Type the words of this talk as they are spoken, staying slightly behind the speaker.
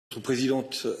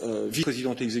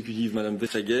vice-présidente exécutive, Madame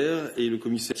Vestager, et le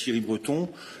commissaire Thierry Breton,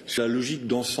 sur la logique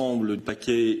d'ensemble du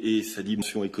paquet et sa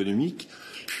dimension économique.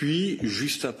 Puis,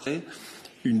 juste après,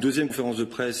 une deuxième conférence de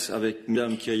presse avec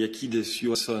Mme Kyriakides,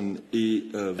 Eoghan et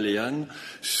Valéane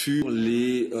sur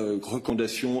les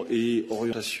recommandations et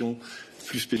orientations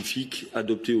plus spécifiques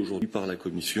adoptées aujourd'hui par la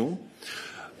Commission.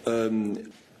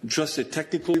 Just a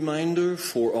technical reminder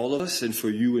for all of us and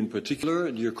for you in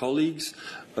particular, dear colleagues.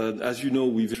 As you know,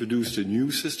 we've introduced a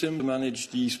new system to manage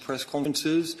these press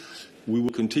conferences. We will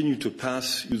continue to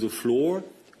pass you the floor.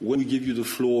 When we give you the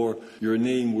floor, your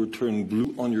name will turn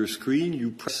blue on your screen. You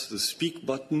press the speak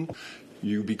button.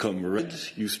 You become red.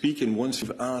 You speak, and once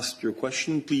you've asked your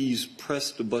question, please press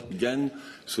the button again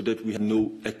so that we have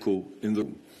no echo in the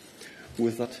room.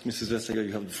 With that, Mrs. Vestager,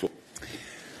 you have the floor.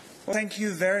 Well, thank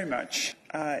you very much.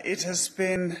 It has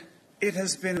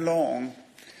been long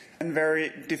and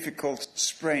very difficult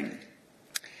spring.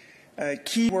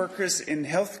 Key workers in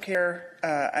healthcare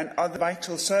and other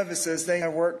vital services, they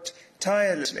have worked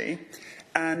tirelessly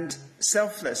and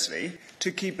selflessly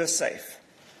to keep us safe.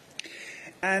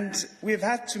 And we've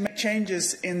had to make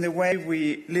changes in the way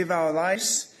we live our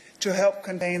lives to help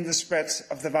contain the spread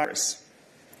of the virus.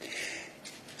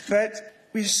 But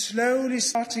we're slowly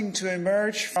starting to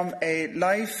emerge from a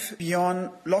life beyond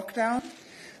lockdown,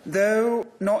 though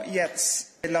not yet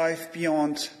a life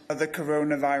beyond the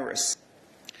coronavirus.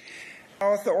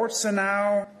 Our thoughts are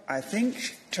now, I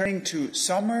think, turning to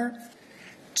summer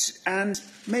and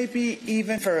maybe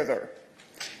even further,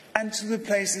 and to the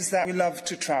places that we love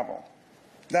to travel.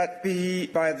 That be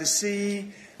by the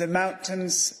sea, the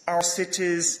mountains, our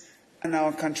cities, and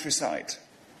our countryside.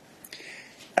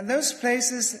 And those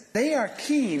places, they are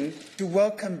keen to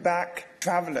welcome back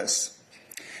travellers.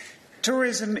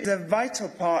 Tourism is a vital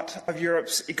part of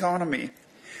Europe's economy.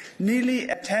 Nearly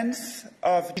a tenth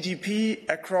of GDP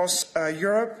across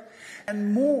Europe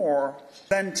and more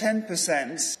than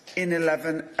 10% in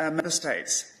 11 member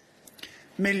states.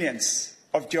 Millions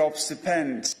of jobs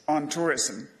depend on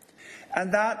tourism,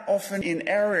 and that often in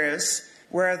areas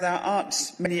where there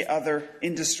aren't many other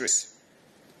industries.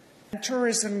 And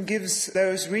tourism gives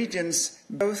those regions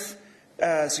both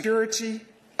security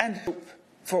and hope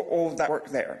for all that work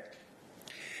there.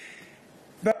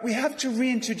 But we have to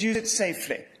reintroduce it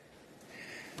safely.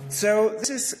 So this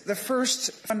is the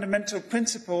first fundamental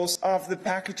principles of the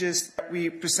packages that we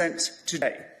present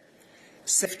today.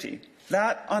 Safety.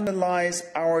 That underlies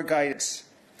our guidance.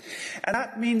 And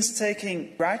that means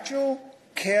taking gradual,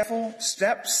 careful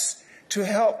steps to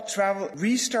help travel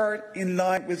restart in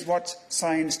line with what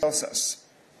science tells us.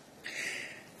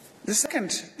 The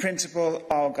second principle of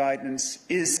our guidance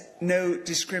is no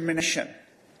discrimination.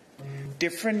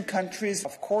 Different countries,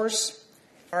 of course,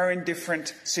 are in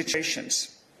different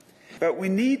situations. But we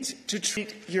need to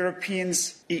treat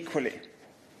Europeans equally.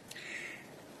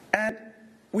 And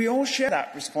we all share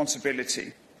that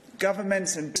responsibility,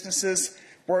 governments and businesses,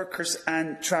 workers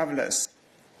and travellers.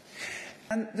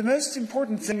 And the most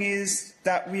important thing is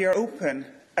that we are open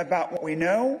about what we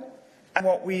know and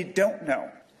what we don't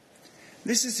know.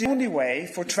 This is the only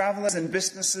way for travellers and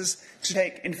businesses to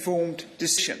take informed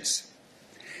decisions.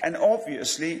 And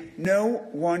obviously, no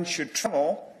one should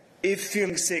travel if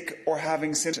feeling sick or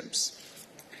having symptoms.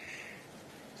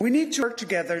 We need to work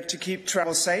together to keep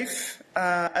travel safe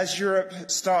as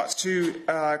Europe starts to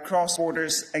cross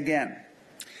borders again.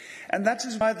 And that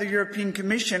is why the European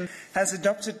Commission has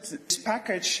adopted this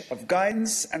package of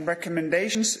guidance and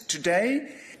recommendations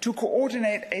today to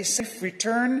coordinate a safe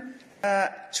return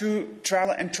to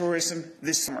travel and tourism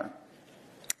this summer.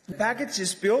 The package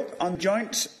is built on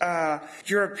joint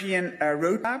European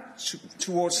roadmap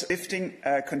towards lifting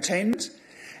containment,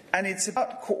 and it's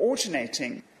about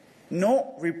coordinating, not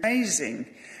replacing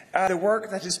the work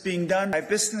that is being done by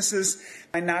businesses,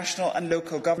 by national and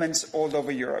local governments all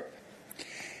over Europe.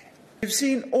 We've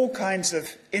seen all kinds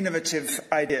of innovative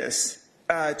ideas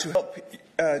to help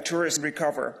tourism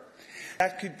recover.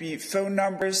 That could be phone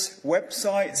numbers,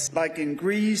 websites like in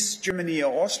Greece, Germany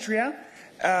or Austria,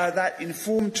 that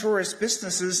inform tourist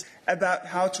businesses about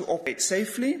how to operate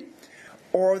safely,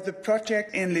 or the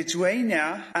project in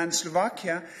Lithuania and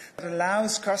Slovakia that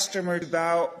allows customers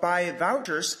to buy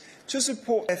vouchers to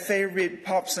support their favourite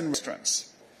pubs and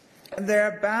restaurants. And there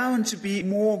are bound to be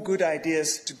more good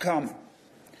ideas to come.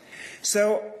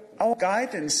 So our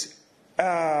guidance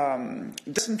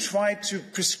doesn't try to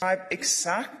prescribe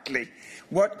exactly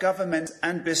what governments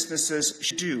and businesses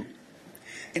should do.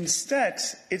 Instead,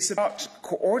 it's about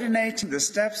coordinating the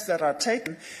steps that are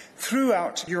taken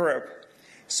throughout Europe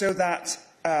so that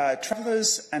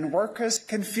travellers and workers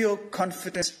can feel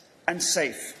confident and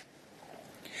safe.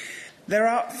 There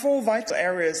are 4 vital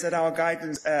areas that our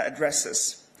guidance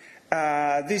addresses.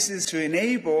 This is to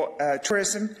enable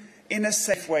tourism in a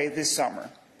safe way this summer.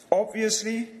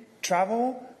 Obviously,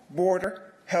 travel,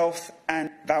 border, health and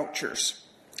vouchers.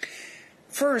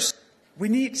 First, we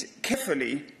need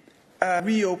carefully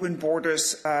reopen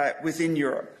borders within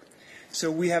Europe. So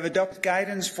we have adopted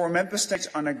guidance for member states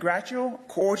on a gradual,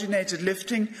 coordinated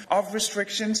lifting of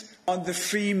restrictions on the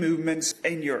free movements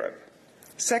in Europe.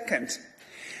 Second,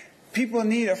 people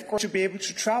need, of course, to be able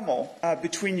to travel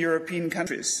between European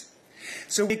countries.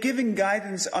 So we're giving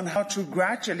guidance on how to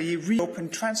gradually reopen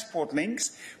transport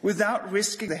links without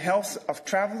risking the health of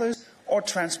travellers or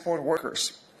transport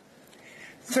workers.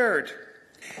 Third,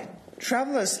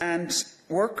 travellers and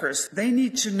workers, they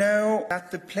need to know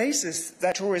that the places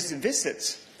that tourists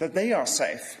visit, that they are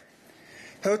safe.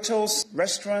 Hotels,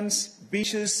 restaurants,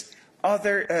 beaches,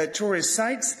 other tourist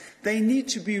sites, they need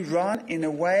to be run in a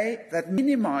way that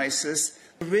minimises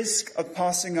the risk of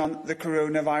passing on the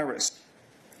coronavirus.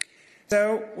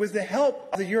 So, with the help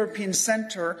of the European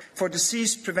Centre for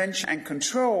Disease Prevention and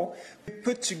Control, we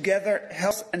put together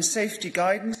health and safety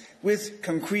guidance with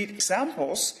concrete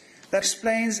examples that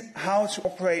explains how to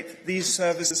operate these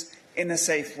services in a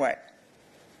safe way.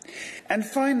 And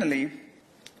finally,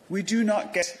 we do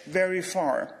not get very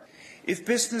far if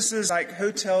businesses like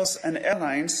hotels and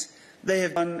airlines, they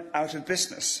have gone out of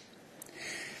business.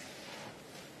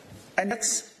 And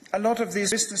yet, a lot of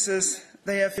these businesses,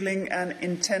 they are feeling an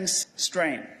intense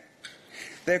strain.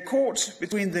 They're caught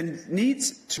between the need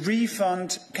to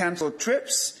refund cancelled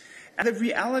trips and the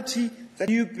reality that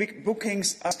new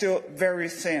bookings are still very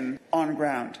thin on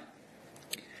ground.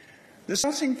 The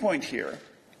starting point here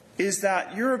is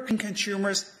that European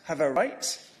consumers have a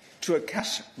right to a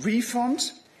cash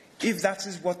refund if that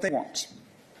is what they want.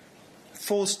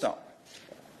 Full stop.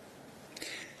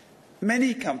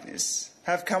 Many companies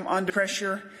have come under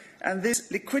pressure, and this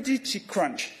liquidity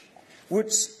crunch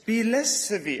would be less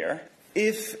severe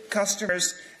if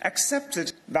customers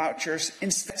accepted vouchers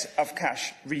instead of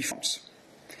cash refunds.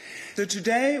 So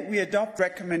today we adopt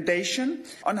recommendation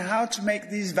on how to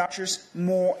make these vouchers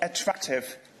more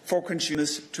attractive for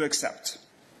consumers to accept.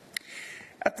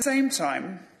 At the same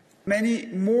time, many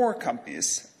more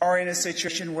companies are in a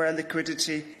situation where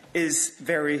liquidity is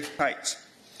very tight.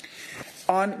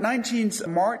 On 19th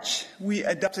March, we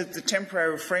adopted the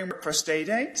temporary framework for state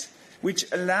aid, which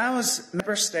allows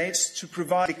member states to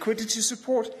provide liquidity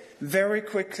support very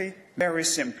quickly, very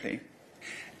simply.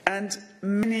 And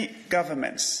many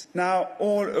governments now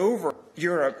all over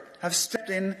Europe have stepped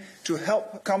in to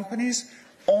help companies,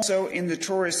 also in the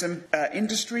tourism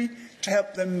industry, to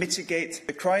help them mitigate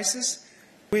the crisis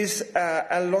with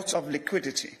a lot of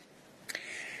liquidity.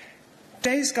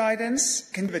 Today's guidance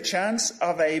can give a chance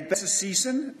of a better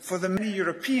season for the many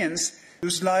Europeans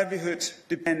whose livelihood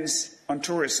depends on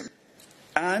tourism,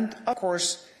 and, of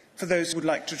course, for those who would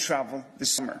like to travel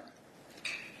this summer.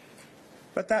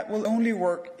 But that will only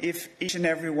work if each and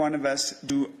every one of us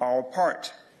do our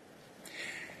part.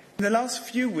 In the last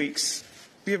few weeks,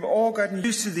 we have all gotten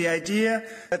used to the idea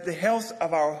that the health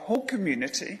of our whole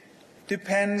community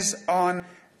depends on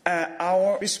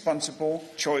our responsible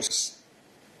choices,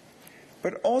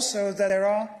 but also that there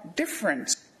are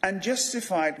different and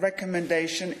justified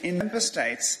recommendations in member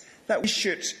states that we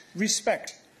should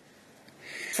respect.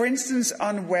 For instance,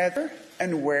 on whether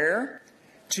and where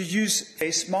to use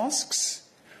face masks,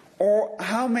 or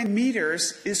how many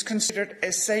meters is considered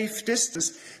a safe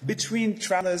distance between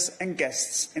travellers and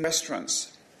guests in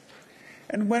restaurants.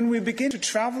 And when we begin to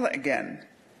travel again,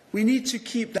 we need to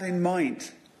keep that in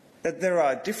mind, that there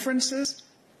are differences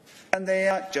and they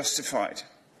are justified.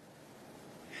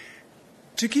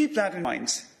 To keep that in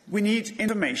mind, we need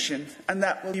information, and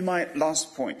that will be my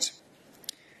last point.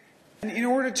 And in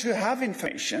order to have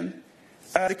information,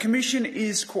 the Commission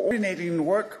is coordinating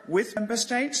work with member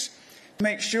states to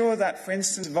make sure that, for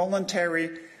instance,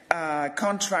 voluntary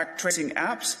contract tracing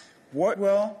apps work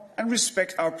well and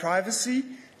respect our privacy,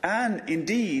 and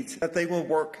indeed that they will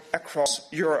work across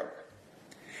Europe.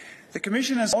 The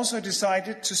Commission has also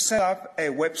decided to set up a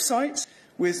website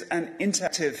with an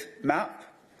interactive map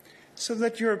so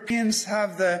that Europeans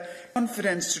have the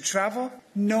confidence to travel,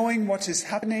 knowing what is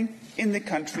happening in the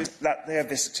countries that they are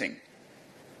visiting.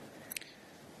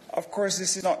 Of course,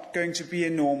 this is not going to be a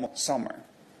normal summer,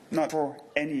 not for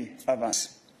any of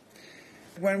us.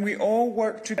 When we all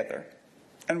work together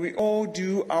and we all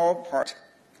do our part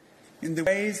in the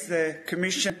ways the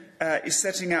Commission is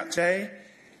setting out today,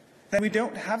 then we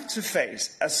don't have to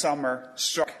face a summer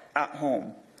struck at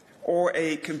home or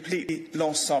a completely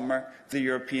lost summer for the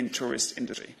European tourist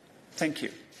industry. Thank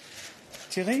you.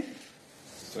 Thierry?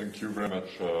 Thank you very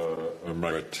much,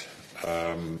 Margaret.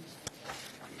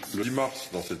 Le 10 mars,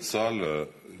 dans cette salle,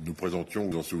 nous présentions,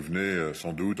 vous vous en souvenez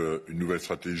sans doute, une nouvelle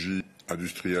stratégie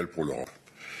industrielle pour l'Europe.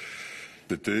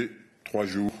 C'était 3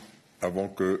 jours avant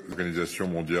que l'Organisation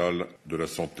mondiale de la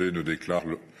santé ne déclare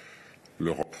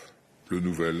l'Europe le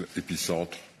nouvel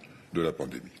épicentre de la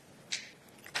pandémie.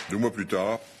 2 mois plus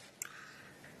tard,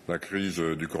 la crise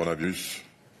du coronavirus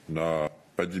n'a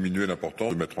pas diminué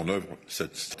l'importance de mettre en œuvre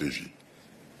cette stratégie.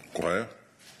 Au contraire,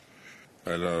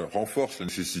 elle renforce la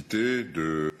nécessité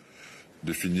de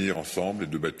définir ensemble et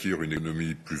de bâtir une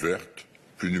économie plus verte,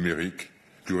 plus numérique,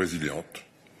 plus résiliente.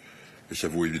 Et ça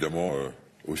vaut évidemment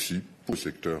aussi pour le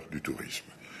secteur du tourisme.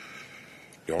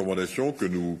 Les recommandations que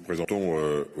nous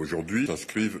présentons aujourd'hui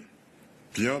s'inscrivent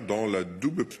bien dans la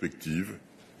double perspective,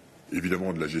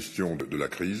 évidemment de la gestion de la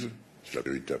crise, c'est la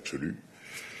vérité absolue,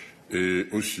 et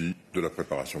aussi de la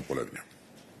préparation pour l'avenir.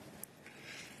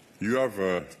 You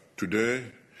have today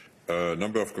a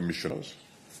number of commissioners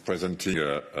presenting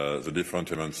the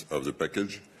different elements of the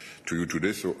package to you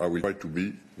today, so I will try to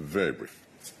be very brief.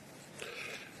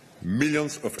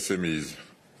 Millions of SMEs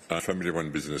and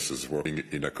family-run businesses working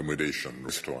in accommodation,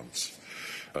 restaurants,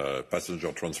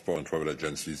 passenger transport and travel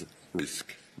agencies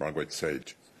risk, Margaret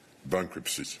said,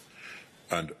 bankruptcies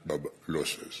and job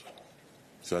losses.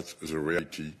 That's the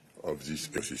reality of this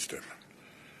ecosystem.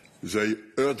 They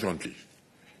urgently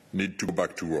need to go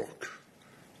back to work,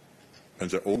 and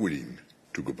they're all willing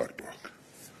to go back to work.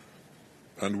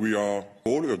 And we are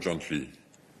all urgently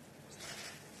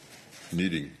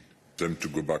needing them to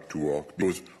go back to work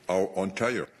because our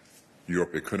entire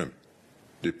Europe economy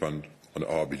depends on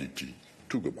our ability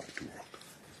to go back to work.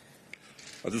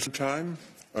 At the same time,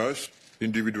 us,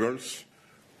 individuals,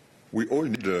 we all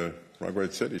need,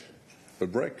 Margaret said it, a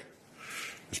break,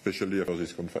 especially after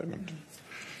this confinement.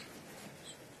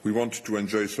 We want to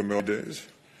enjoy summer holidays.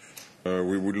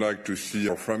 We would like to see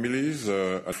our families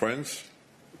and friends,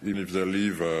 even if they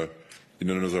live in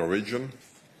another region,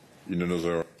 in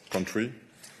another country.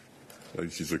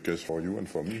 This is the case for you and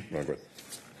for me, Margaret.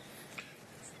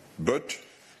 But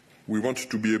we want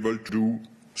to be able to do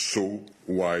so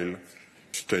while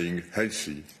staying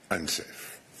healthy and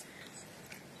safe.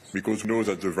 Because we know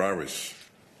that the virus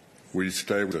will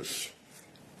stay with us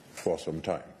for some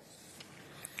time.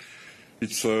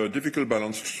 It's a difficult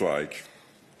balance to strike.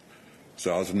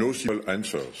 There are no simple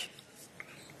answers,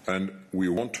 and we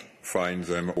won't find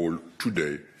them all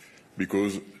today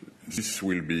because this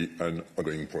will be an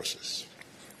ongoing process.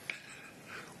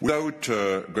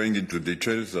 Without going into the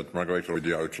details that Margaret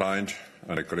already outlined,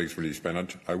 and my colleagues will expand on,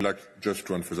 I would like just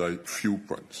to emphasize a few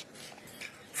points.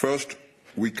 First,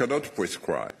 we cannot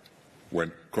prescribe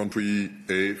when country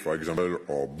A, for example,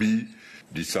 or B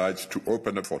decides to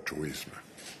open up for tourism.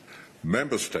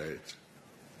 Member States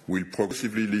will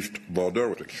progressively lift border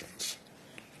restrictions.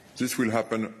 This will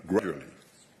happen gradually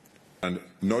and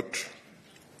not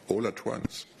all at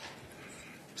once.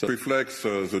 That reflects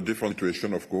the different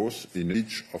situation, of course, in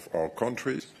each of our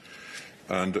countries,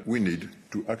 and we need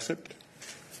to accept it.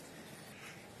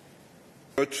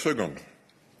 But second,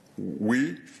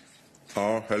 we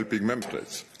are helping member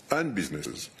states and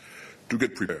businesses to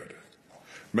get prepared.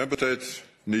 Member states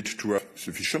need to have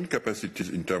sufficient capacities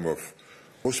in terms of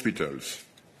hospitals,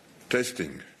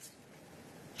 testing,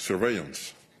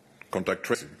 surveillance, contact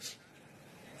tracings.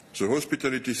 The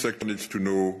hospitality sector needs to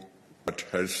know what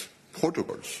health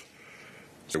protocols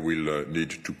they will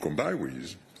need to comply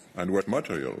with and what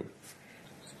material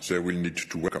they will need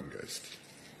to welcome guests.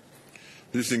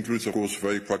 This includes, of course,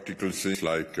 very practical things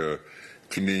like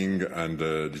cleaning and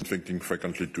disinfecting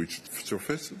frequently to each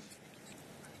surface,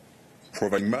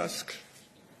 providing masks,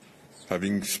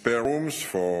 having spare rooms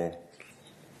for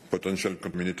potential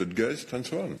contaminated guests, and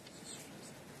so on.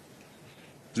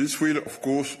 This will, of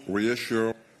course,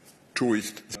 reassure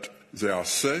tourists that they are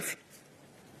safe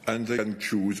and they can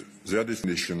choose their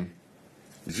destination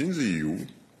within the EU,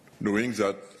 knowing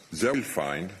that they will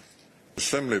find the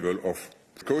same level of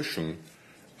precaution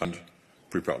and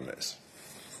preparedness,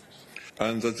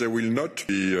 and that they will not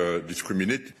be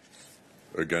discriminated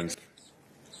against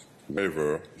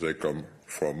wherever they come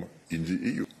from in the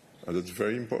EU, and that's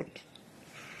very important.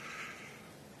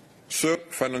 Third,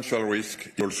 financial risk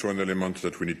is also an element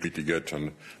that we need to mitigate,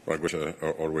 and Margaret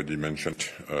already mentioned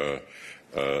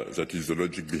that is the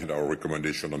logic behind our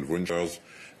recommendation on vouchers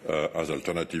as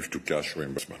alternative to cash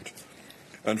reimbursement.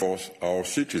 And fourth, our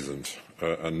citizens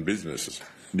and businesses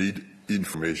need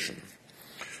information.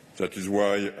 That is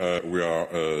why we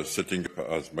are setting up,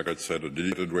 as Margaret said, a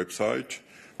dedicated website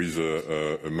with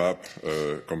a map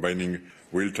combining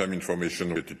real-time information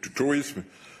related to tourism.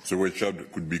 The workshop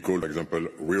could be called, for example,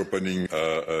 Reopening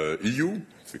EU,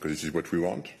 because this is what we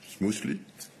want, smoothly,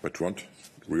 what we want,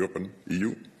 reopen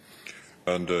EU.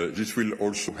 And this will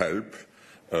also help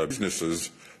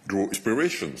businesses draw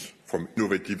inspirations from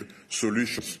innovative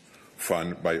solutions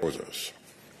found by others.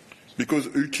 Because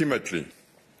ultimately,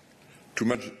 to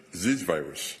manage this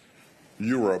virus,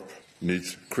 Europe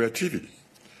needs creativity.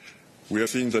 We have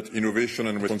seen that innovation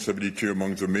and responsibility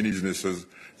among the many businesses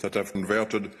that have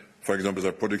converted, for example,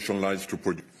 their production lines to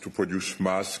produce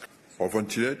masks or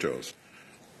ventilators.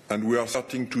 And we are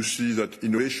starting to see that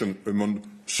innovation among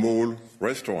small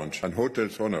restaurants and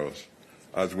hotels owners,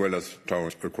 as well as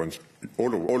towns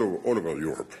all over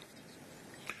Europe.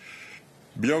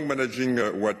 Beyond managing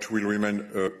what will remain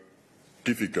a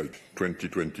difficult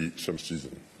 2020 summer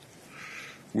season,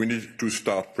 we need to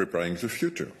start preparing the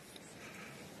future.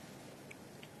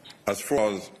 As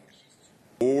far as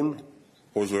all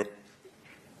other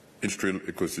industrial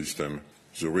ecosystem,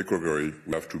 the recovery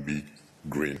will have to be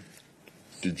green,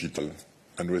 digital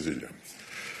and resilient.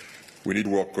 We need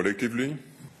to work collectively,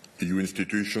 EU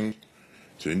institutions,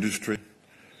 the industry,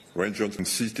 regions and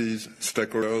cities,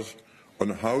 stakeholders, on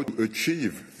how to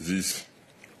achieve this,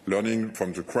 learning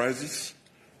from the crisis,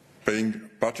 paying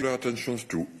particular attention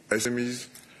to SMEs,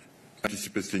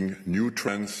 anticipating new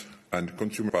trends and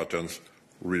consumer patterns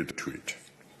related to it.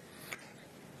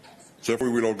 Therefore,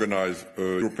 we will organise a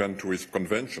European Tourism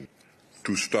Convention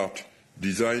to start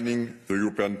designing the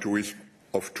European tourism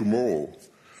of tomorrow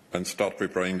and start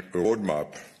preparing a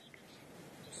roadmap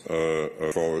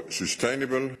for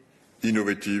sustainable,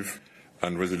 innovative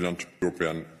and resilient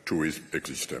European tourism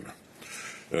ecosystem.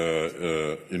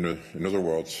 In other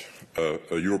words,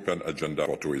 a European agenda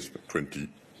for tourism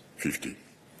 2050.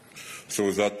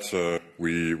 So that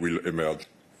we will emerge,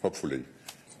 hopefully,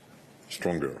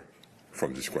 stronger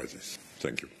from this crisis.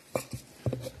 Thank you.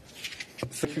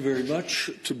 Thank you very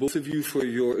much to both of you for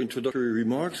your introductory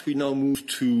remarks. We now move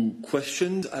to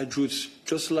questions. I'd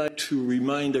just like to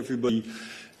remind everybody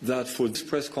that for this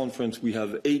press conference we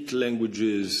have 8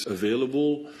 languages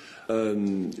available: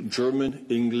 German,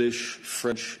 English,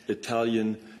 French,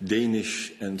 Italian,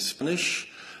 Danish and Spanish.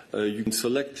 You can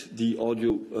select the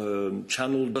audio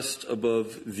channel just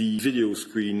above the video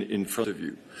screen in front of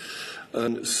you.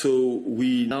 So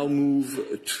we now move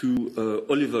to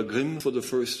Oliver Grimm for the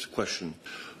first question.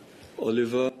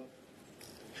 Oliver,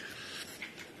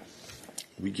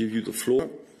 we give you the floor.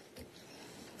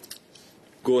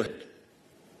 Go ahead.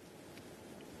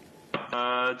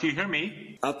 Do you hear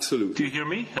me? Absolutely. Do you hear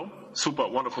me? Oh, super,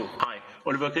 wonderful. Hi.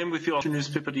 Oliver Grimm with your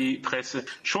newspaper, Die Presse.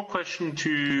 Short question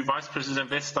to Vice President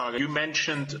Vestager. You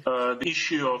mentioned the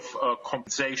issue of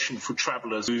compensation for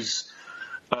travelers whose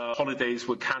holidays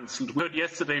were cancelled. We heard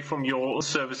yesterday from your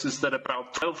services that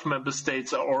about 12 member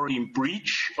states are already in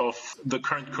breach of the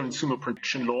current consumer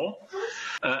protection law,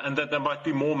 and that there might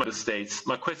be more member states.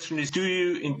 My question is, do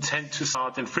you intend to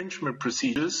start infringement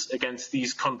procedures against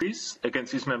these countries,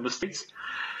 against these member states?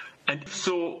 And if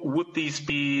so, would these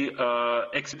be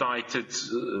expedited,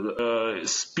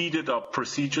 speeded up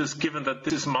procedures, given that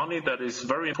this is money that is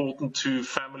very important to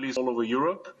families all over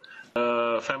Europe?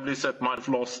 Families that might have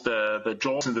lost their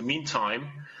jobs in the meantime,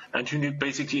 and who need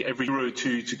basically every euro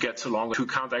to get along, who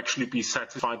can't actually be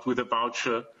satisfied with a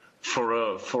voucher for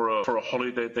a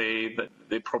holiday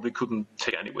they probably couldn't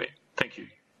take anyway. Thank you.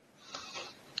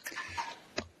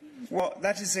 Well,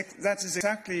 that is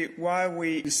exactly why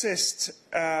we insist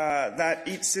that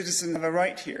each citizen have a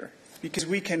right here, because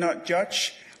we cannot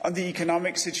judge on the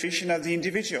economic situation of the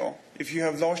individual. If you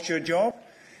have lost your job,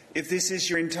 if this is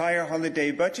your entire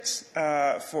holiday budget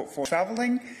for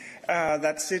traveling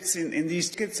that sits in these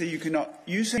tickets that you cannot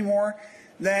use anymore,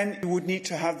 then you would need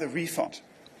to have the refund.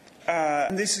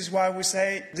 And this is why we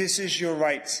say this is your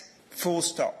right, full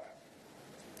stop.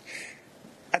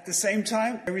 At the same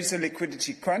time, there is a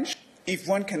liquidity crunch. If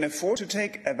one can afford to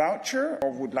take a voucher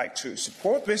or would like to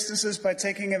support businesses by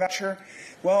taking a voucher,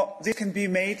 well, this can be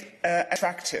made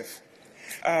attractive.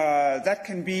 That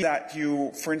can be that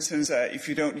you, for instance, if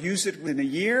you don't use it within a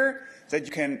year, that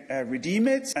you can redeem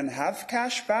it and have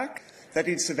cash back, that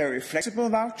it's a very flexible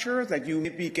voucher, that you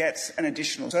maybe get an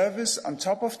additional service on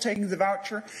top of taking the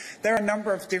voucher. There are a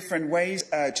number of different ways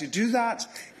to do that.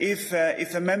 If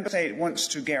a member state wants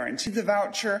to guarantee the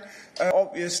voucher,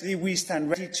 obviously we stand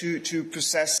ready to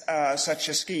process such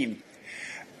a scheme.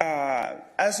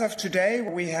 As of today,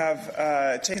 we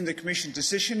have taken the Commission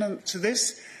decision to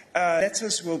this.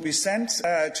 Letters will be sent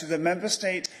to the member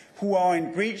state who are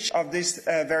in breach of this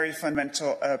very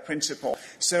fundamental principle.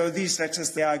 So these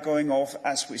letters, they are going off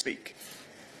as we speak.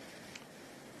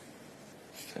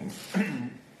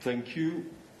 Thank you.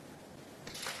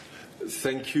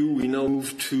 Thank you. We now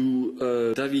move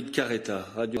to David Carretta,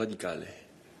 Radio Radicale.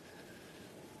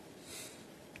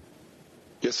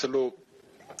 Yes, hello.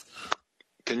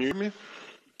 Can you hear me?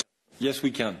 Yes, we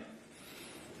can.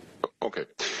 Okay.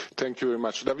 Thank you very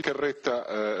much. David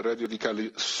Carretta, Radio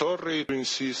Radicale. Sorry to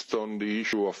insist on the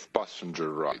issue of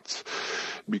passenger rights,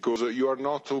 because you are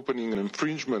not opening an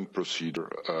infringement procedure,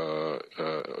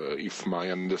 if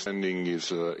my understanding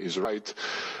is right.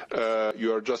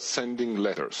 You are just sending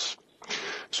letters.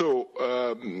 So,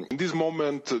 in this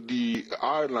moment, the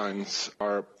airlines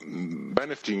are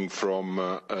benefiting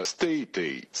from state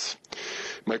aids.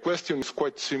 My question is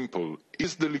quite simple.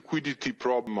 Is the liquidity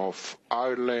problem of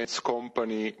airlines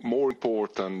company more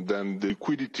important than the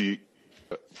liquidity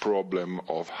problem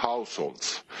of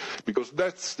households? Because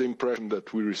that's the impression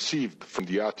that we received from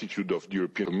the attitude of the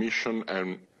European Commission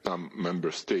and some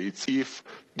member states if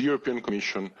the European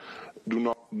Commission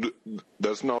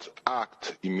does not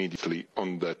act immediately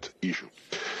on that issue.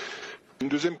 Une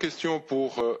deuxième question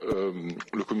pour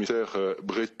le commissaire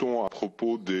Breton à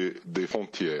propos des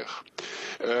frontières.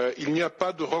 Il n'y a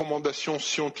pas de recommandation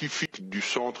scientifique du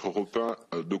Centre européen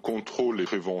de contrôle et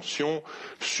prévention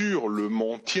sur le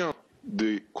maintien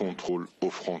des contrôles aux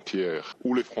frontières,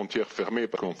 ou les frontières fermées,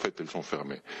 parce qu'en fait elles sont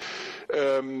fermées.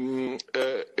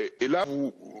 Et là,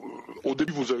 au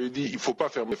début vous avez dit il ne faut pas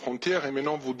fermer les frontières, et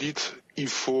maintenant vous dites il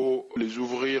faut les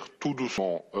ouvrir tout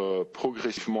doucement,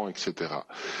 progressivement, etc.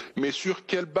 Mais sur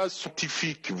quelle base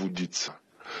scientifique vous dites ça?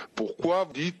 Pourquoi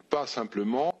vous dites pas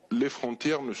simplement les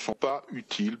frontières ne sont pas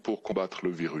utiles pour combattre le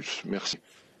virus? Merci.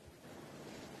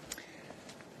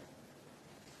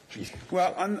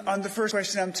 Well, on the first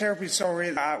question, I'm terribly sorry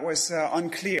that was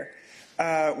unclear.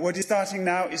 What is starting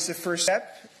now is the first step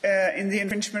in the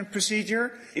infringement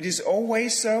procedure. It is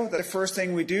always so that the first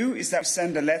thing we do is that we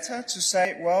send a letter to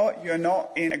say, well, you're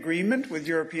not in agreement with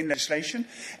European legislation.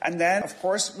 And then, of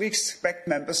course, we expect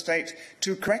member states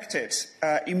to correct it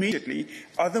immediately.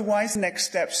 Otherwise, next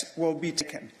steps will be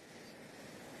taken.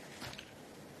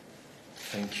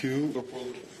 Thank you.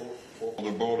 For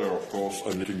the border, of course,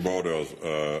 and lifting borders,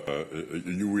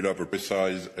 you will have a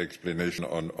precise explanation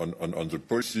on the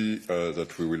policy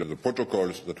that we will have, the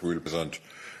protocols that we will present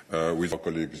with our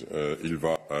colleagues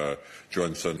Ylva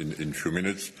Johansson in a few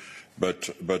minutes. But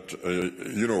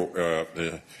you know,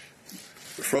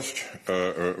 first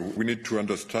we need to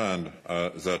understand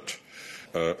that,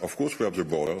 of course, we have the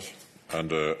borders,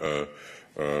 and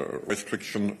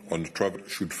restriction on travel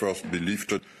should first be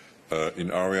lifted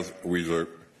in areas with a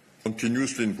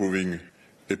continuously improving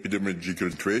epidemiological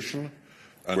situation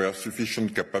and where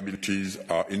sufficient capabilities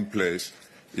are in place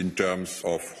in terms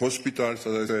of hospitals,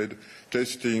 as I said,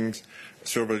 testing,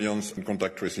 surveillance and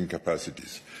contact tracing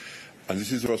capacities. And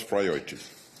this is the first priority.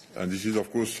 And this is,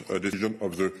 of course, a decision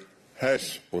of the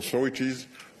health authorities,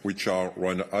 which are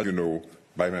run, as you know,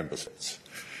 by member states.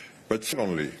 But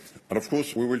secondly, and of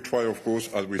course, we will try, of course,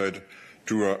 as we said,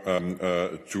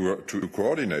 to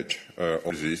coordinate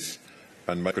all this,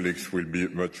 and my colleagues will be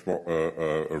much more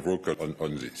vocal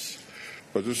on this.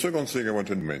 But the second thing I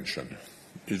wanted to mention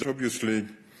is obviously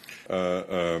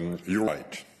you're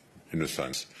right, in a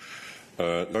sense.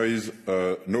 There is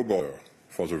no border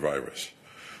for the virus.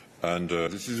 And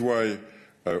this is why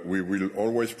we will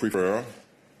always prefer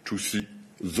to see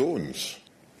zones,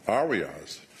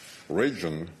 areas,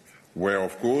 regions, where,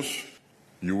 of course,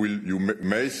 you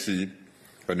may see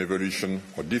an evolution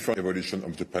or different evolution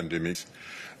of the pandemic,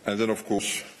 and then, of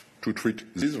course, to treat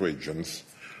these regions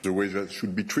the way that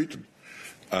should be treated.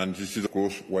 And this is, of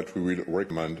course, what we will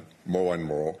recommend more and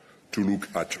more, to look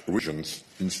at regions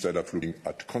instead of looking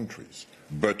at countries.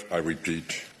 But I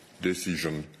repeat,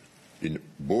 decision in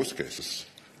both cases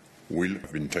will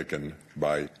have been taken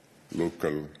by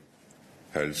local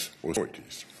health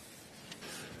authorities.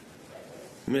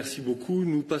 Merci beaucoup.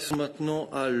 Nous passons maintenant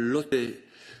à Lotte.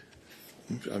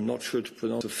 I'm not sure to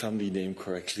pronounce the family name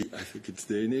correctly. I think it's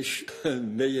Danish.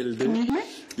 Can you hear me?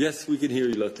 Yes, we can hear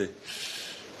you, Lotte.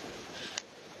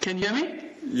 Can you hear me?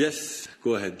 Yes,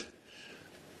 go ahead.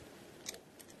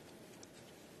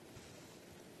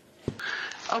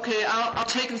 Okay, I'll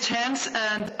take the chance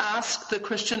and ask the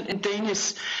question in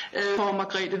Danish for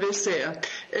Margrethe Vestager.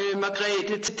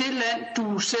 Margrethe, til det land,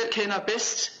 du selv kender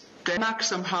bedst, Danmark,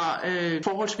 som har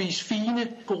forholdsvis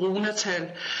fine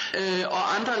coronatal,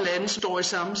 og andre lande står i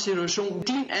samme situation.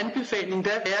 Din anbefaling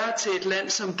der er til et land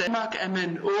som Danmark, at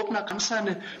man åbner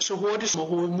grænserne så hurtigt som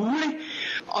overhovedet muligt,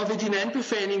 og vil din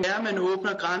anbefaling være, at man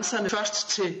åbner grænserne først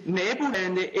til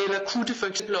nabolande, eller kunne det for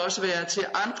eksempel også være til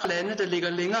andre lande, der ligger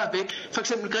længere væk, for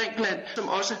eksempel Grækenland, som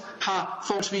også har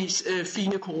forholdsvis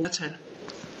fine coronatal?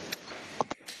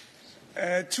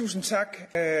 Tusind tak,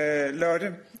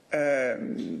 Lotte. Det er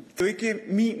jo ikke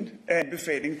min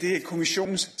anbefaling, det er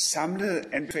kommissionens samlede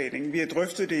anbefaling. Vi har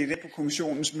drøftet det i dag på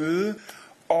kommissionens møde,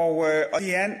 og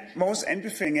vores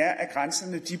anbefaling er, at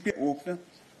grænserne de bliver åbnet.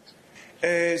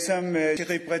 Som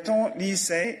Thierry Breton lige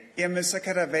sagde, jamen så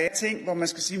kan der være ting, hvor man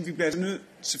skal sige, at vi bliver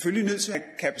selvfølgelig nødt til at have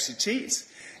kapacitet.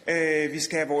 Vi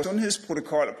skal have vores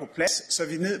sundhedsprotokoller på plads, så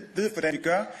vi ved, hvordan vi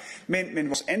gør. Men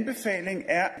vores anbefaling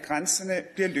er, at grænserne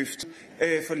bliver løftet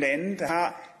for lande, der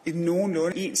har et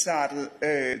nogenlunde ensartet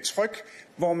tryk,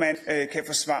 hvor man kan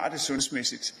forsvare det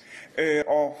sundhedsmæssigt.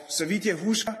 Og så vidt jeg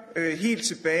husker, helt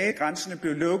tilbage, grænserne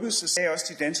blev lukket, så sagde også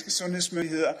de danske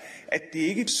sundhedsmyndigheder, at det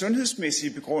ikke er et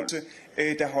sundhedsmæssig begrundelse,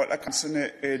 der holder grænserne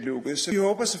lukket. Så vi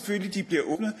håber selvfølgelig, de bliver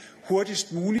åbnet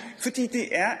hurtigst muligt, fordi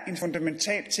det er en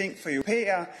fundamental ting for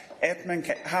europæere, at man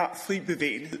har fri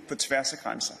bevægelighed på tværs af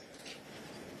grænser.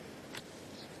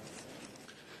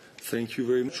 Thank you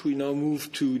very much. We now move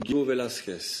to Diego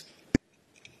Velasquez.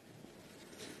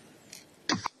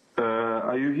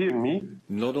 Are you hearing me?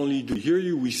 Not only do we hear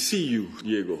you, we see you,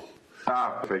 Diego.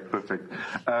 Ah, perfect.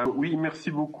 Oui,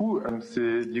 merci beaucoup.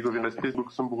 C'est Diego Velasquez,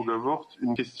 Luxembourg-Vort.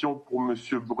 Une question pour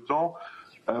Monsieur Breton.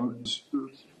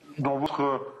 Dans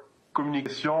votre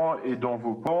communication et dans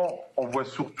vos plans, on voit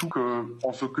surtout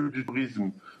qu'on s'occupe du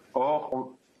tourisme.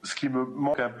 Or, ce qui me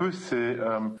manque un peu, c'est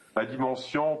la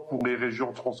dimension pour les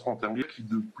régions transfrontalières qui,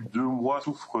 depuis 2 mois,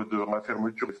 souffrent de la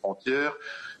fermeture des frontières,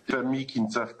 des familles qui ne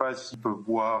savent pas s'ils peuvent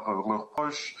voir leurs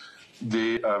proches,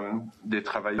 des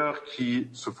travailleurs qui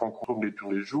se font contrôler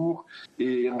tous les jours.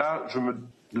 Et là, je me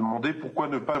demandais pourquoi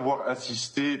ne pas avoir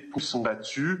insisté plus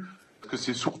là-dessus, parce que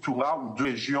c'est surtout là où 2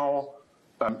 régions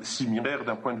similaires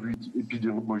d'un point de vue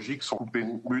épidémiologique sont coupées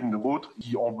l'une de l'autre,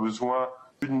 qui ont besoin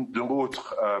l'une de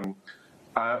l'autre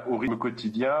au rythme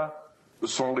quotidien,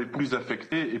 sont les plus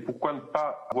affectés. Et pourquoi ne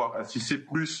pas avoir insisté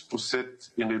plus sur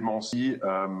cet élément-ci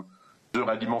de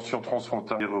la dimension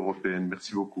transfrontalière européenne?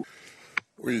 Merci beaucoup.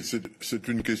 Oui, c'est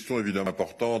une question évidemment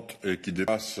importante et qui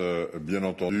dépasse bien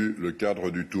entendu le cadre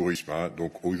du tourisme.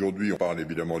 Donc aujourd'hui, on parle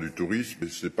évidemment du tourisme, mais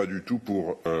ce n'est pas du tout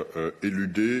pour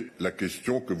éluder la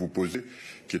question que vous posez,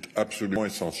 qui est absolument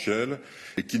essentielle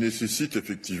et qui nécessite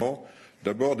effectivement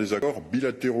d'abord des accords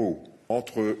bilatéraux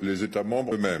entre les États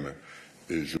membres eux-mêmes.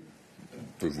 Et je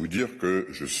peux vous dire que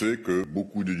je sais que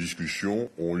beaucoup de discussions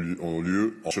ont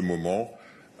lieu en ce moment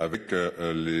avec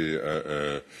les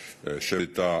chefs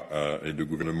d'État et de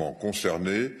gouvernement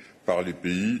concernés par les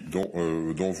pays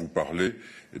dont vous parlez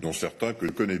et dont certains que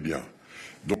je connais bien.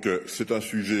 Donc c'est un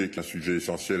sujet qui est un sujet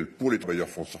essentiel pour les travailleurs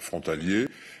frontaliers.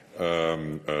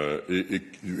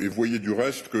 Et voyez du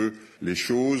reste que les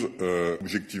choses,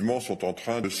 objectivement, sont en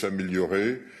train de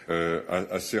s'améliorer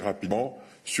assez rapidement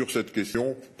sur cette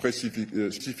question,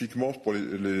 spécifiquement pour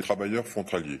les travailleurs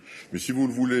frontaliers. Mais si vous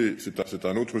le voulez, c'est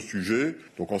un autre sujet.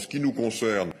 Donc en ce qui nous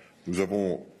concerne, nous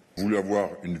avons voulu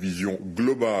avoir une vision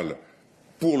globale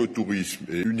pour le tourisme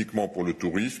et uniquement pour le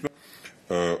tourisme.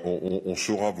 On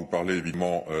saura vous parler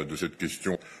évidemment de cette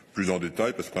question plus en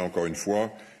détail, parce qu'on a encore une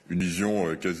fois une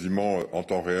vision quasiment en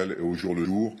temps réel et au jour le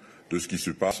jour de ce qui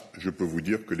se passe. Je peux vous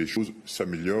dire que les choses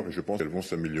s'améliorent et je pense qu'elles vont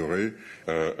s'améliorer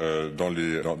dans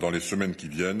les semaines qui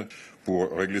viennent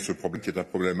pour régler ce problème qui est un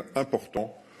problème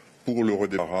important pour le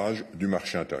redémarrage du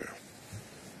marché intérieur.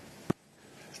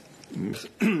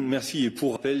 Merci. Et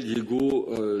pour rappel,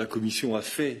 Diego, la Commission a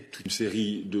fait toute une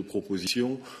série de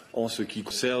propositions en ce qui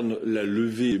concerne la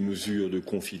levée des mesures de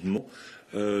confinement,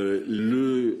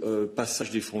 le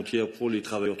passage des frontières pour les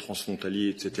travailleurs transfrontaliers,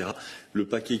 etc. Le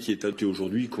paquet qui est adopté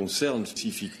aujourd'hui concerne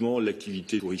spécifiquement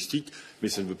l'activité touristique, mais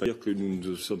ça ne veut pas dire que nous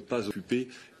ne sommes pas occupés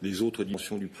des autres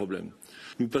dimensions du problème.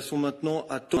 Nous passons maintenant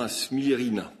à Thomas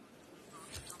Millerina.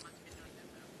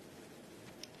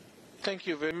 Thank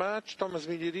you very much. Thomas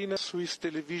Millerina, Swiss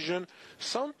Television.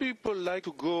 Some people like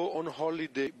to go on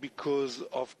holiday because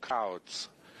of crowds.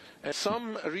 And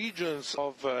some regions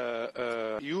of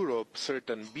Europe,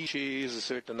 certain beaches,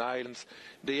 certain islands,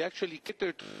 they actually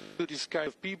cater to this kind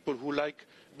of people who like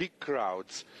big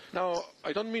crowds. Now,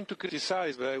 I don't mean to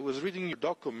criticize, but I was reading your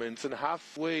documents, and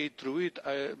halfway through it,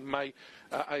 my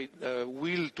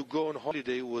will to go on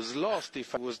holiday was lost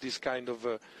if I was this kind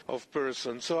of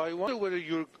person. So I wonder whether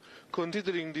you're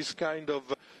considering this kind of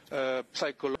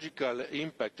psychological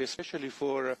impact, especially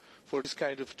for this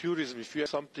kind of tourism, if you have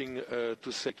something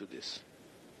to say to this.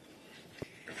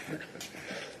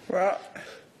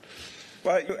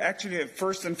 Well, you actually,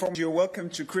 first and foremost, you're welcome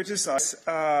to criticize,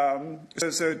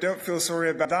 so don't feel sorry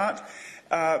about that.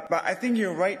 But I think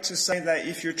you're right to say that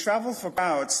if you travel for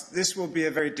crowds, this will be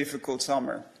a very difficult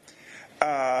summer.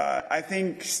 I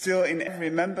think still in every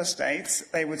member state,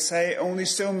 they would say only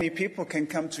so many people can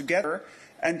come together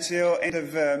until end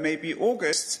of maybe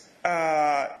August.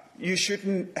 You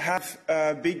shouldn't have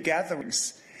big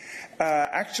gatherings.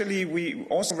 Actually, we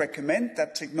also recommend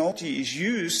that technology is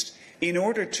used in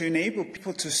order to enable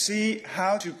people to see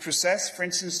how to process, for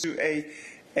instance, to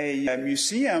a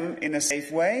museum in a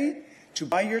safe way, to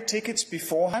buy your tickets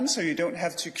beforehand so you don't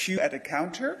have to queue at a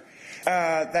counter,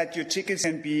 that your tickets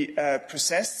can be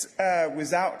processed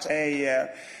without a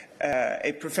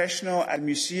professional at a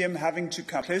museum having to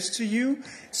come close to you,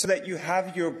 so that you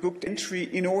have your booked entry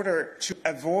in order to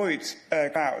avoid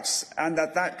crowds, and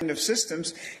that kind of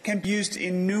systems can be used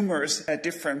in numerous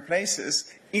different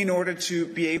places in order to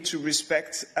be able to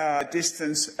respect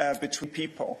distance between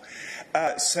people.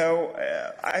 So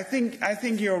I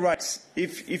think you're right.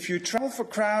 If you travel for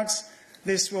crowds,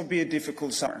 this will be a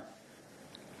difficult summer.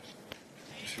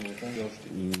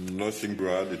 Nothing to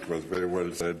add. It was very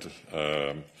well said.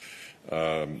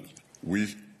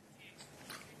 We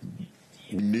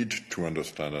need to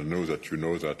understand, and know that you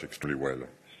know that extremely well.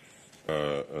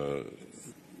 The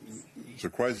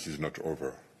crisis is not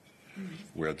over.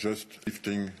 We are just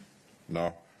lifting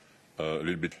now a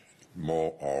little bit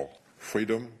more our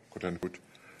freedom, quote unquote,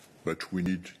 but we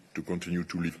need to continue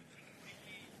to live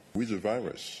with the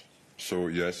virus. So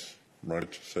yes,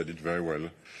 Margaret said it very well.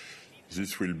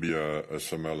 This will be a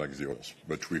summer like the others,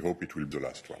 but we hope it will be the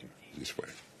last one this way.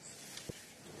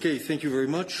 Okay, thank you very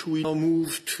much. We now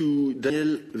move to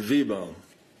Daniel Weber.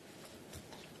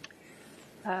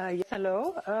 Yes,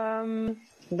 hello.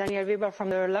 Daniel Weber from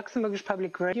the Luxembourgish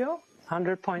Public Radio,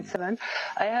 100.7.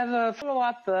 I have a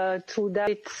follow-up to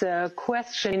David's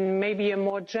question, maybe a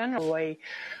more general way.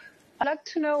 I'd like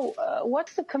to know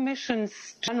what's the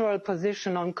Commission's general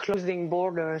position on closing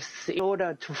borders in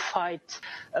order to fight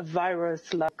a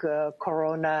virus like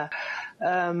corona?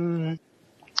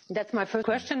 That's my first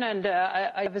question, and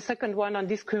I have a second one on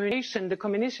discrimination. The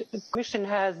Commission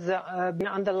has been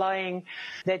underlying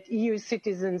that EU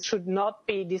citizens should not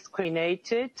be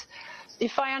discriminated.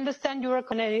 If I understand your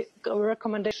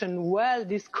recommendation well,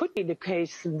 this could be the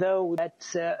case, though, that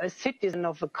a citizen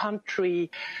of a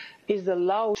country is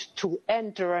allowed to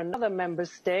enter another member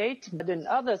state, but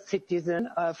another citizen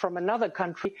from another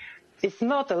country is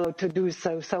not allowed to do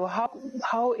so. So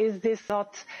how is this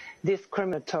not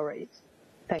discriminatory?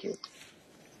 Thank you.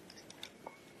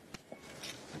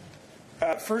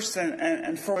 First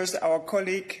and foremost, our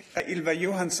colleague Ylva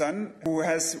Johansson, who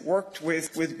has worked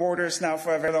with borders now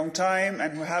for a very long time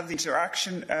and who have the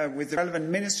interaction with the relevant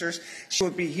ministers, she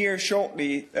will be here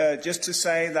shortly just to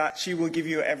say that she will give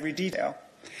you every detail.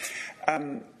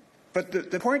 But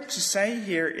the point to say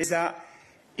here is that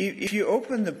if you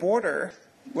open the border,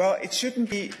 well, it shouldn't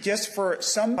be just for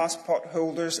some passport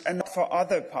holders and not for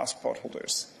other passport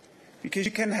holders. Because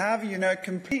you can have,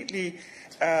 completely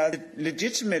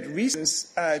legitimate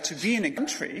reasons to be in a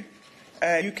country.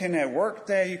 You can work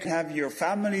there, you can have your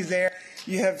family there,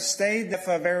 you have stayed there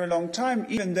for a very long time,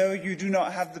 even though you do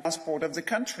not have the passport of the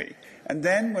country. And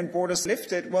then, when borders are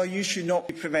lifted, well, you should not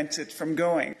be prevented from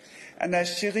going. And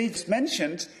as Thierry just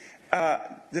mentioned,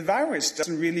 the virus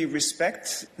doesn't really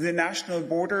respect the national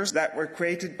borders that were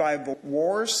created by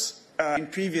wars in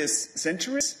previous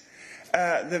centuries.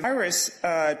 The virus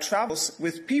travels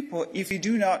with people if we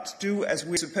do not do as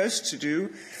we're supposed to do,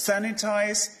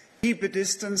 sanitize, keep a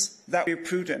distance, that we're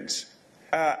prudent.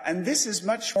 And this is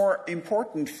much more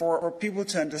important for people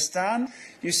to understand.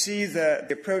 You see the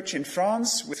approach in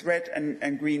France with red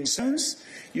and green zones.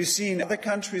 You see in other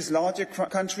countries, larger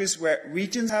countries, where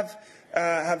regions have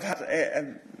had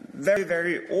a very,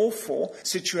 very awful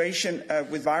situation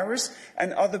with virus,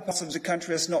 and other parts of the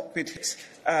country has not been hit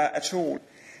at all.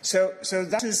 So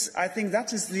that is, I think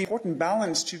that is the important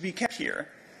balance to be kept here,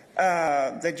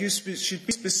 that you should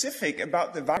be specific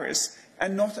about the virus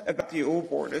and not about the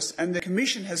old borders. And the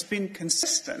Commission has been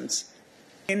consistent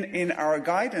in our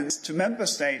guidance to member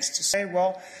states to say,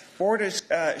 well, borders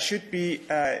should be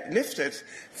lifted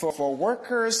for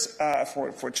workers,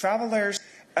 for travellers,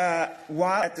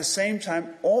 while at the same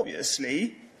time,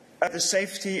 obviously, the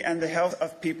safety and the health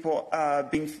of people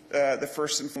being the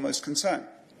first and foremost concern.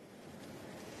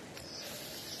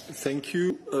 Thank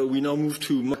you. We now move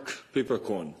to Mark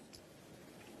Peppercorn.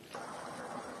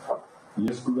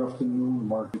 Yes, good afternoon,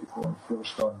 Mark Peppercorn,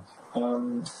 First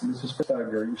Mrs.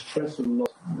 Vestager, you stress a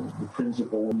lot the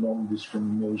principle of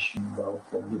non-discrimination about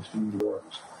lifting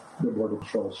the border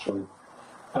controls.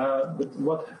 But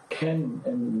what can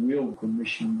and will the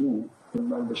Commission do when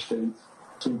a member state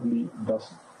simply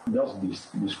does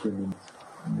discriminate?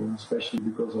 I mean, especially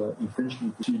because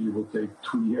infringement procedure will take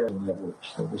 2 years on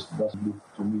average. So this doesn't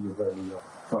look to me a very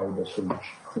viable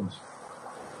solution. Thanks.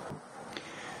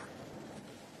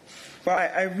 Well,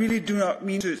 I really do not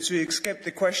mean to escape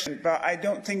the question, but I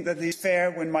don't think that it's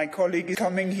fair when my colleague is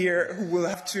coming here who will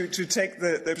have to take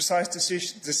the precise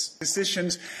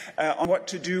decisions on what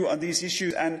to do on these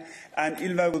issues, and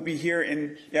Ilva will be here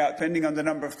depending on the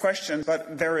number of questions,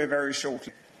 but very, very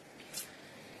shortly.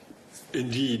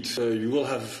 Indeed, you will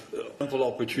have ample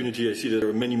opportunity. I see that there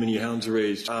are many hands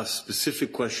raised to ask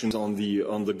specific questions on the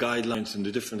guidelines and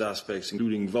the different aspects,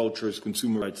 including vouchers,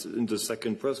 consumer rights, in the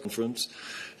second press conference.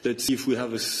 Let's see if we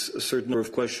have a certain number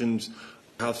of questions,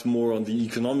 perhaps more on the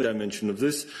economic dimension of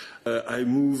this. I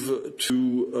move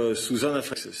to Susanna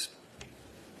Francis.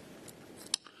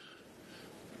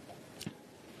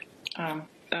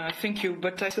 Thank you,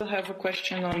 but I still have a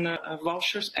question on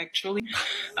vouchers, actually.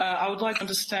 I would like to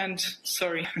understand,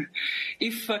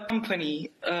 if a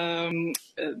company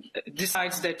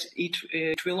decides that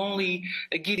it will only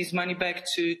give this money back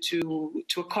to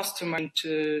a customer,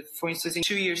 for instance, in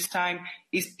 2 years' time,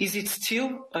 is it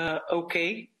still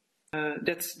okay?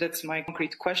 That's my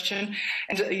concrete question.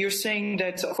 And you're saying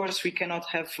that, of course, we cannot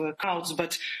have crowds,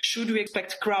 but should we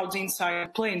expect crowds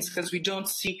inside planes? Because we don't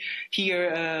see here,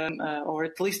 or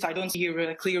at least I don't see here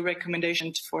a clear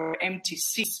recommendation for empty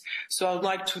seats. So I would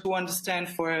like to understand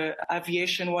for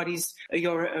aviation, what is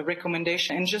your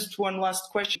recommendation? And just one last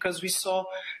question, because we saw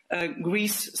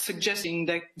Greece suggesting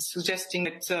that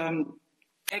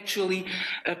actually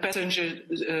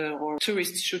passengers or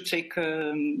tourists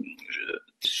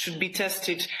should be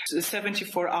tested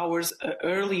 74 hours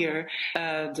earlier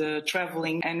the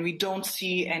traveling, and we don't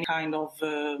see any kind of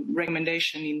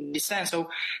recommendation in this sense. So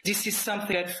this is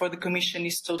something that for the Commission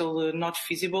is totally not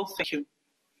feasible. Thank you.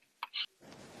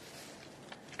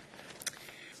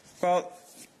 Well,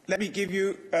 let me give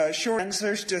you short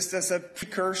answers just as a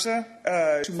precursor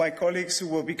to my colleagues who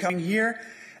will be coming here.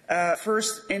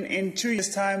 First, in 2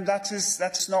 years' time,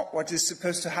 that's not what is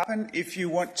supposed to happen. If you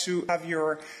want to have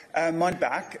your money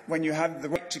back, when you have the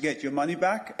right to get your money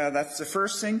back, that's the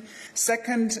first thing.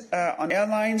 Second, on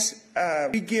airlines,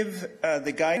 we give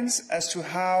the guidance as to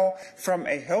how, from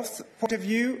a health point of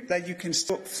view, that you can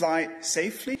still fly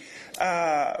safely,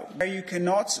 where you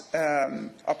cannot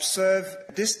observe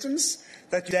distance,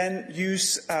 that you then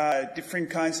use different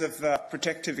kinds of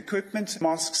protective equipment,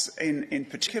 masks in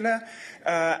particular,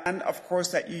 and of course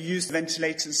that you use the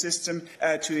ventilation system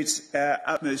to its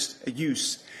utmost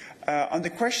use. On the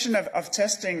question of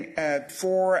testing at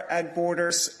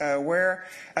borders,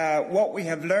 what we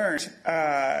have learned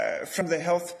from the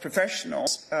health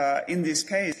professionals in this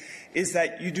case is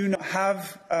that you do not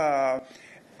have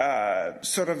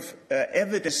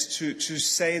evidence to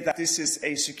say that this is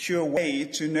a secure way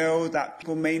to know that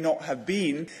people may not have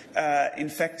been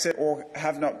infected or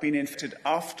have not been infected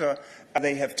after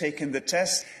they have taken the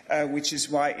test, which is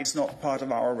why it's not part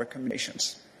of our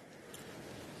recommendations.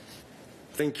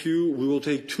 Thank you. We will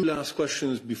take two last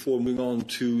questions before moving on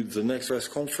to the next press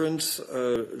conference.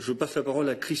 Je passe la parole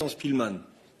à Christian Spielmann.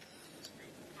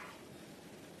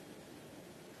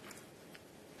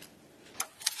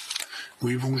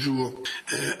 Oui, bonjour.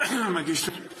 Ma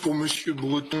question pour Monsieur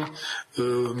Breton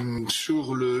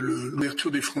sur l'ouverture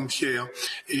des frontières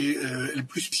et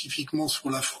plus spécifiquement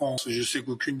sur la France. Je sais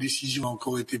qu'aucune décision n'a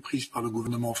encore été prise par le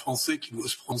gouvernement français qui doit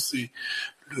se prononcer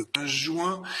le 15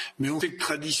 juin, mais on sait que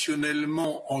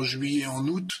traditionnellement, en juillet et en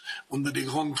août, on a des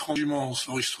grandes transhumances.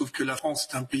 Alors, il se trouve que la France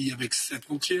est un pays avec 7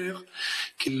 frontières,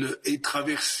 qu'elle est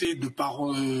traversée du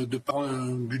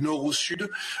nord au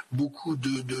sud. Beaucoup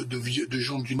de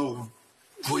gens du nord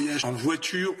voyagent en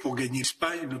voiture pour gagner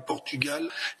l'Espagne, le Portugal,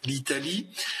 l'Italie.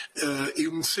 Et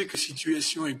on sait que la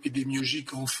situation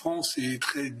épidémiologique en France est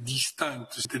très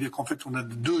distincte. C'est-à-dire qu'en fait, on a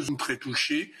 2 zones très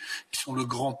touchées, qui sont le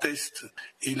Grand Est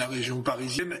et la région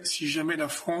parisienne. Si jamais la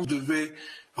France devait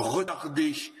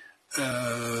retarder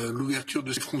l'ouverture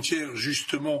de ses frontières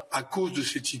justement à cause de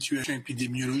cette situation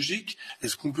épidémiologique,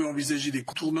 est-ce qu'on peut envisager des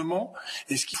contournements?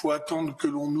 Est-ce qu'il faut attendre que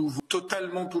l'on ouvre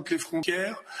totalement toutes les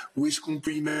frontières, ou est-ce qu'on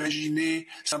peut imaginer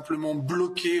simplement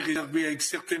bloquer, réserver avec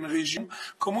certaines régions?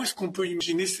 Comment est-ce qu'on peut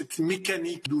imaginer cette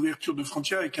mécanique d'ouverture de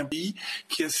frontières avec un pays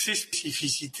qui a ses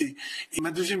spécificités? Et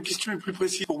ma deuxième question est plus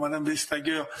précise pour Madame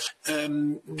Vestager.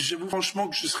 J'avoue franchement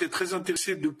que je serais très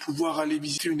intéressé de pouvoir aller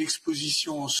visiter une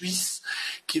exposition en Suisse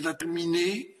qui va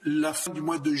terminer la fin du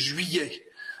mois de juillet.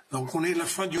 Donc on est la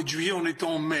fin du mois de juillet, on est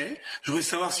en mai. Je voudrais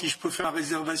savoir si je peux faire la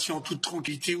réservation en toute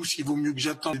tranquillité ou s'il vaut mieux que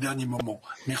j'attende les derniers moments.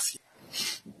 Merci.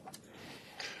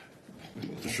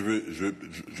 Je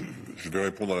vais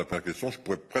répondre à la première question. Je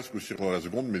pourrais presque aussi répondre à la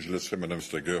seconde, mais je laisserai Madame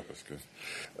Stager parce que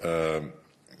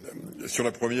Sur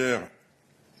la première,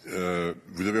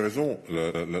 vous avez raison,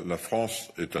 la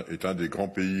France est un des grands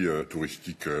pays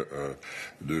touristiques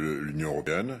de l'Union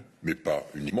européenne, mais pas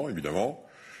uniquement, évidemment.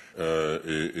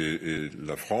 Et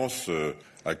la France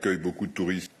accueille beaucoup de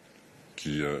touristes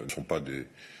qui ne sont pas des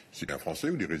citoyens français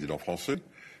ou des résidents français.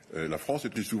 La France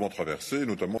est souvent traversée,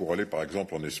 notamment pour aller par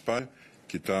exemple en Espagne,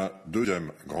 qui est un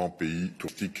deuxième grand pays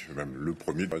touristique, même le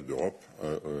premier d'Europe,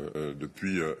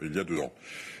 depuis il y a 2 ans.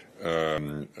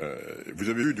 Vous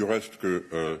avez vu du reste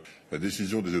que la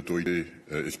décision des autorités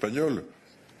espagnoles,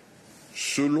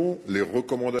 selon les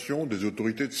recommandations des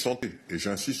autorités de santé, et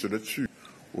j'insiste là-dessus,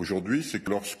 aujourd'hui, c'est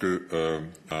que lorsque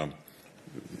un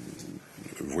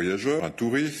voyageur, un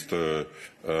touriste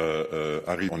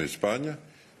arrive en Espagne,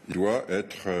 il doit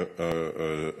être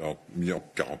mis en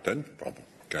quarantaine,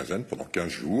 quinzaine, pendant 15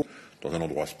 jours, dans un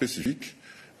endroit spécifique,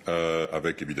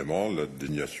 avec évidemment la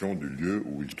désignation du lieu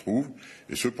où il se trouve,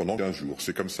 et ce pendant 15 jours.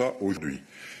 C'est comme ça aujourd'hui.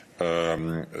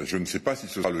 Je ne sais pas si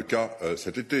ce sera le cas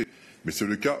cet été, mais c'est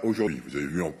le cas aujourd'hui. Vous avez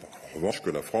vu en revanche que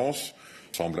la France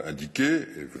semble indiquer,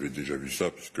 et vous avez déjà vu ça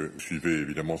puisque vous suivez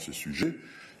évidemment ces sujets,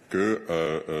 que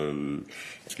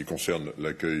en ce qui concerne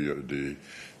l'accueil des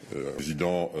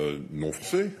résidents non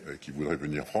français qui voudraient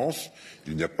venir en France,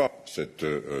 il n'y a pas cette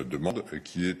demande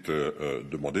qui est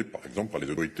demandée par exemple par les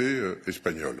autorités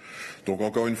espagnoles. Donc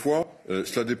encore une fois,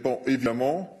 cela dépend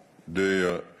évidemment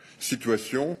des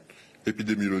situations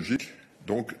épidémiologiques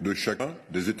donc de chacun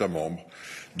des États membres.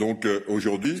 Donc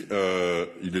aujourd'hui,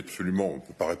 il est absolument, on ne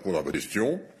peut pas répondre à votre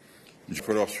question. Il va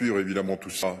falloir suivre évidemment tout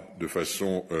ça de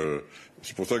façon.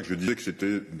 C'est pour ça que je disais que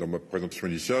c'était dans ma présentation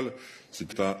initiale,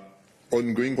 c'était un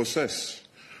ongoing process.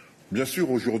 Bien sûr,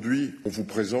 aujourd'hui, on vous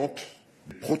présente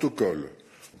des protocoles,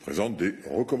 on vous présente des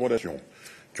recommandations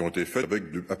qui ont été faites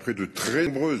après de très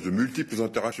nombreuses, de multiples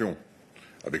interactions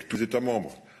avec tous les États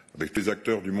membres, avec tous les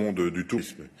acteurs du monde du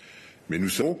tourisme. Mais nous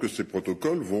savons que ces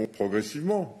protocoles vont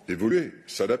progressivement évoluer,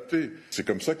 s'adapter. C'est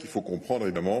comme ça qu'il faut comprendre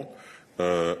évidemment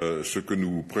ce que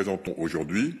nous présentons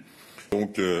aujourd'hui.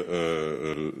 Donc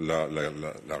la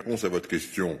réponse à votre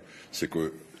question, c'est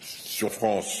que sur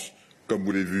France, comme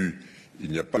vous l'avez vu,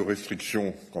 il n'y a pas de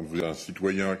restriction quand vous êtes un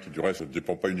citoyen qui, du reste, ne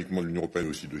dépend pas uniquement de l'Union européenne,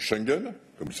 mais aussi de Schengen.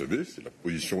 Comme vous le savez, c'est la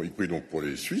position y compris donc pour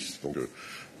les Suisses. Donc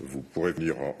vous pourrez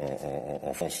venir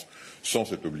en France sans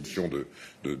cette obligation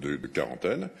de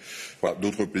quarantaine. Voilà,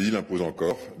 d'autres pays l'imposent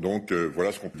encore. Donc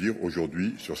voilà ce qu'on peut dire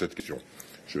aujourd'hui sur cette question.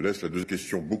 Je laisse la deuxième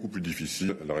question beaucoup plus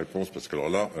difficile, la réponse, parce que alors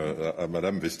là, à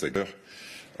Madame Vestager,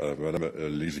 Madame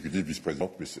l'exécutive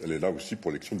vice-présidente, mais elle est là aussi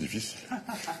pour l'élection difficile.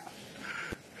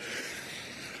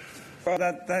 Well,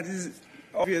 that is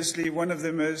obviously one of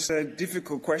the most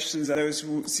difficult questions, and those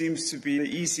who seems to be the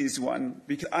easiest one,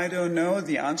 because I don't know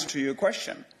the answer to your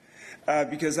question,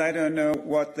 because I don't know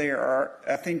what they are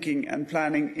thinking and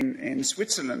planning in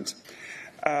Switzerland.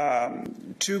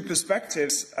 2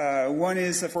 perspectives. One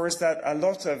is, of course, that a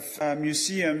lot of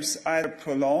museums either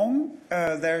prolong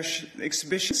their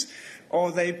exhibitions or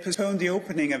they postpone the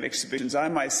opening of exhibitions. I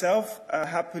myself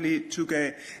happily took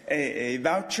a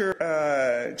voucher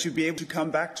to be able to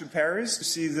come back to Paris to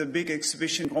see the big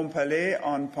exhibition Grand Palais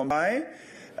on Pompeii,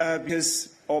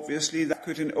 because obviously that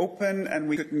couldn't open and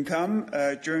we couldn't come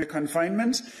during the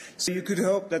confinement. So you could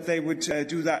hope that they would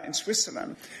do that in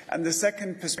Switzerland. And the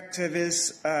second perspective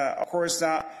is, of course,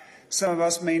 that some of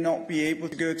us may not be able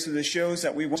to go to the shows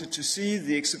that we wanted to see,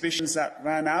 the exhibitions that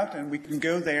ran out, and we can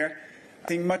go there. I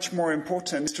think much more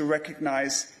important is to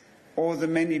recognize all the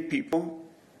many people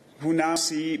who now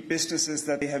see businesses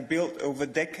that they have built over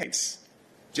decades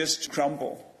just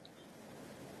crumble.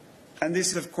 And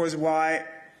this is, of course, why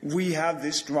we have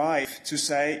this drive to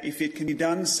say, if it can be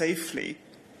done safely,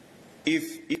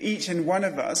 if each and one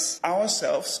of us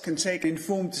ourselves can take an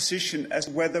informed decision as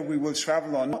to whether we will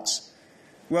travel or not,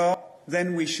 well,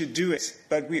 then we should do it.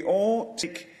 But we all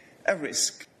take a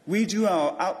risk. We do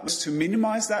our utmost to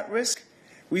minimize that risk.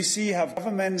 We see how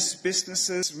governments,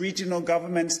 businesses, regional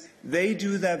governments, they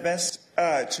do their best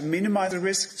to minimize the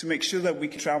risk, to make sure that we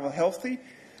can travel healthy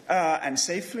and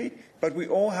safely. But we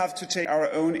all have to take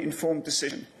our own informed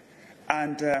decision.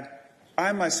 And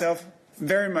I myself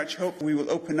very much hope we will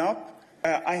open up.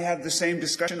 I had the same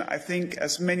discussion, I think,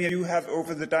 as many of you have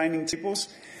over the dining tables.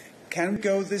 Can we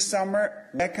go this summer?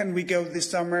 Where can we go this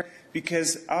summer?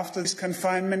 Because after this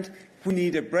confinement, we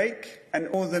need a break. And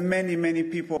all the many, many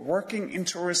people working in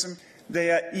tourism,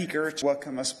 they are eager to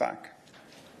welcome us back.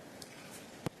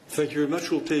 Thank you very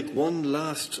much. We'll take one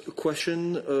last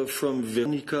question from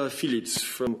Veronika Filitz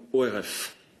from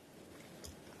ORF.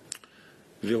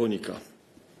 Veronika,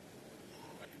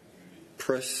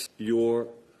 press your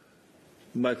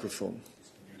microphone.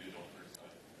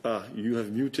 You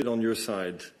have muted on your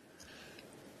side.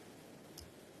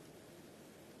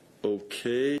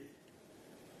 Okay.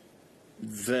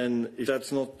 Then, if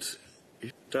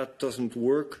that doesn't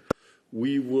work,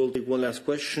 we will take one last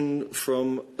question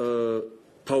from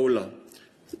Paola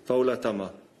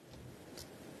Tama.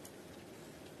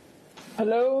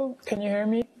 Hello, can you hear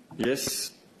me?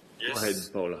 Yes. Go ahead,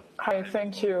 Paola. Hi,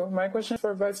 thank you. My question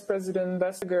for Vice President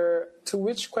Vestager: to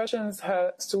which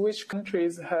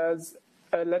countries has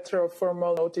a letter of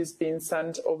formal notice been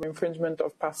sent of infringement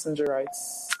of passenger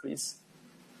rights, please?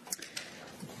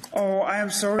 Oh, I am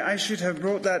sorry. I should have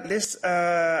brought that list.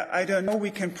 I don't know.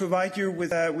 We can provide you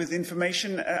with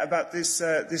information about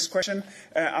this question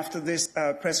after this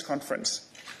press conference.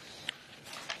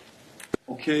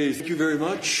 Okay, thank you very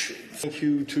much. Thank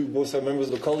you to both our members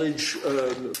of the college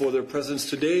for their presence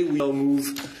today. We now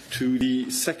move to the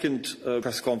second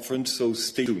press conference, so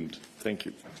stay tuned. Thank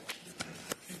you.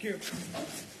 Thank you.